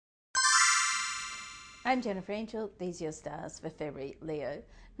I'm Jennifer Angel. These are your stars for February, Leo.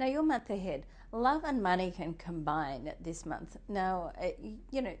 Now, your month ahead, love and money can combine this month. Now,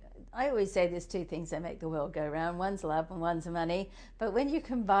 I always say there's two things that make the world go round. One's love and one's money. But when you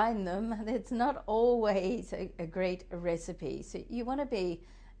combine them, it's not always a great recipe. So you want to be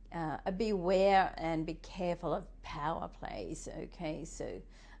beware and be careful of power plays. Okay, so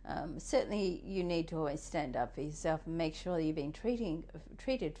certainly you need to always stand up for yourself and make sure you're being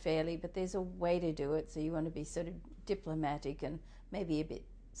treated fairly, but there's a way to do it, so you want to be sort of diplomatic and maybe a bit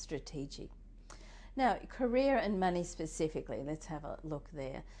strategic. Now, career and money specifically, let's have a look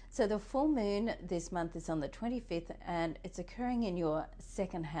there. So, the full moon this month is on the 25th and it's occurring in your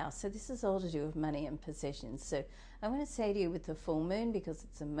second house. So, this is all to do with money and possessions. So, I want to say to you with the full moon, because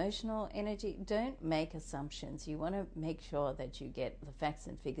it's emotional energy, don't make assumptions. You want to make sure that you get the facts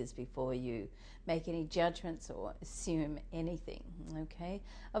and figures before you make any judgments or assume anything. Okay?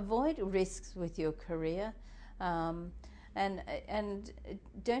 Avoid risks with your career. And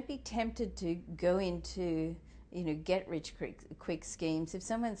don't be tempted to go into get rich quick schemes. If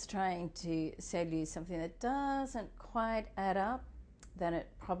someone's trying to sell you something that doesn't quite add up, then it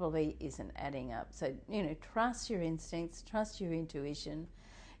probably isn't adding up. So trust your instincts, trust your intuition.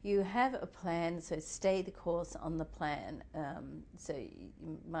 You have a plan, so stay the course on the plan. So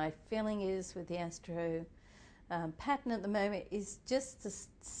my feeling is with the astro pattern at the moment is just to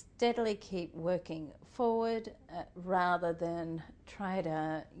steadily keep working forward rather than try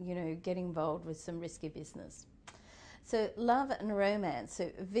to get involved with some risky business. So love and romance. So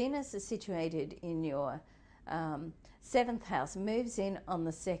Venus is situated in your seventh house, moves in on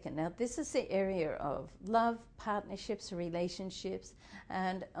the second. Now this is the area of love, partnerships, relationships,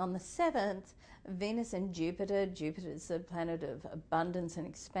 and on the seventh, Venus and Jupiter is the planet of abundance and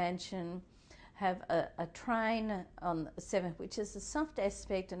expansion, have a trine on the 7th, which is a soft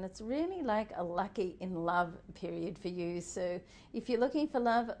aspect, and it's really like a lucky in love period for you. So if you're looking for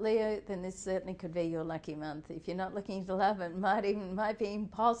love, Leo, then this certainly could be your lucky month. If you're not looking for love, it might be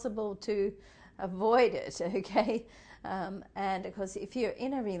impossible to avoid it, okay? And of course, if you're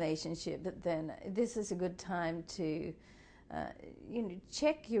in a relationship, then this is a good time to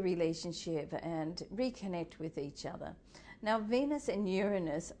check your relationship and reconnect with each other. Now, Venus and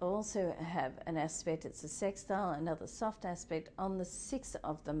Uranus also have an aspect. It's a sextile, another soft aspect on the 6th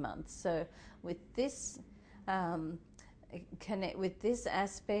of the month. So with this with this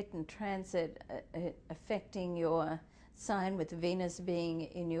aspect and transit affecting your sign, with Venus being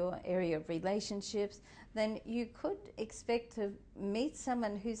in your area of relationships, then you could expect to meet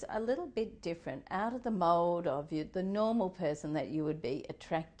someone who's a little bit different, out of the mold of the normal person that you would be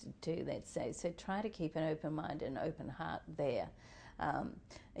attracted to, let's say. So try to keep an open mind and open heart there.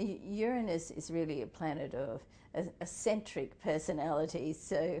 Uranus is really a planet of eccentric personalities,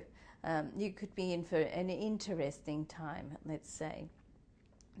 so you could be in for an interesting time, let's say.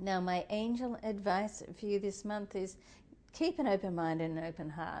 Now, my angel advice for you this month is keep an open mind and an open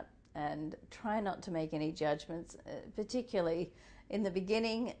heart, and try not to make any judgments, particularly in the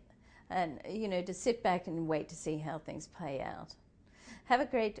beginning, and to sit back and wait to see how things play out. Have a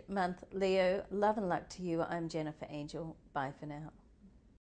great month, Leo. Love and luck to you. I'm Jennifer Angel. Bye for now.